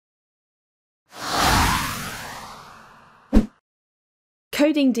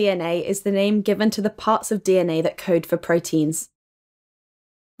Coding DNA is the name given to the parts of DNA that code for proteins.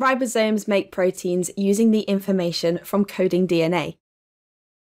 Ribosomes make proteins using the information from coding DNA.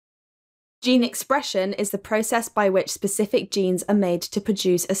 Gene expression is the process by which specific genes are made to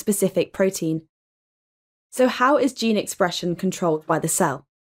produce a specific protein. So how is gene expression controlled by the cell?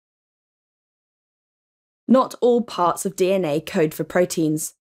 Not all parts of DNA code for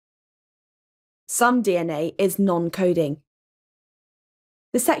proteins. Some DNA is non-coding.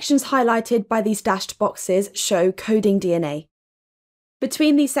 The sections highlighted by these dashed boxes show coding DNA.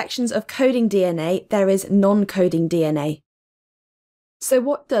 Between these sections of coding DNA, there is non-coding DNA. So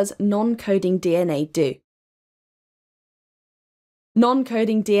what does non-coding DNA do?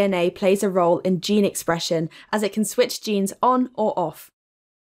 Non-coding DNA plays a role in gene expression as it can switch genes on or off.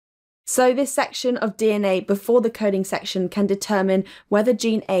 So this section of DNA before the coding section can determine whether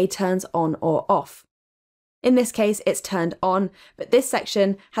gene A turns on or off. In this case, it's turned on, but this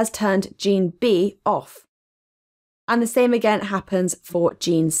section has turned gene B off. And the same again happens for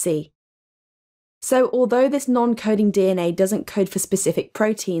gene C. So although this non-coding DNA doesn't code for specific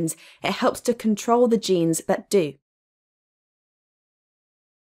proteins, it helps to control the genes that do.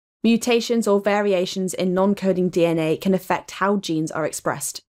 Mutations or variations in non-coding DNA can affect how genes are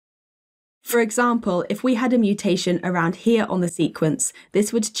expressed. For example, if we had a mutation around here on the sequence,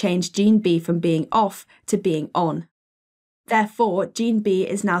 this would change gene B from being off to being on. Therefore, gene B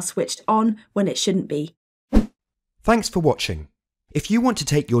is now switched on when it shouldn't be. Thanks for watching. If you want to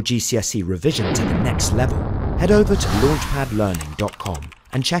take your GCSE revision to the next level, head over to launchpadlearning.com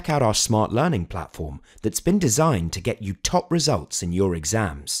and check out our smart learning platform that's been designed to get you top results in your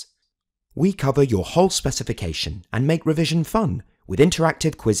exams. We cover your whole specification and make revision fun with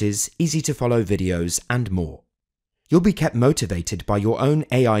interactive quizzes, easy-to-follow videos, and more. You'll be kept motivated by your own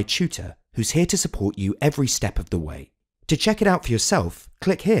AI tutor who's here to support you every step of the way. To check it out for yourself,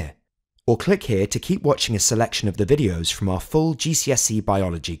 click here. Or click here to keep watching a selection of the videos from our full GCSE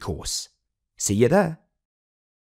Biology course. See you there!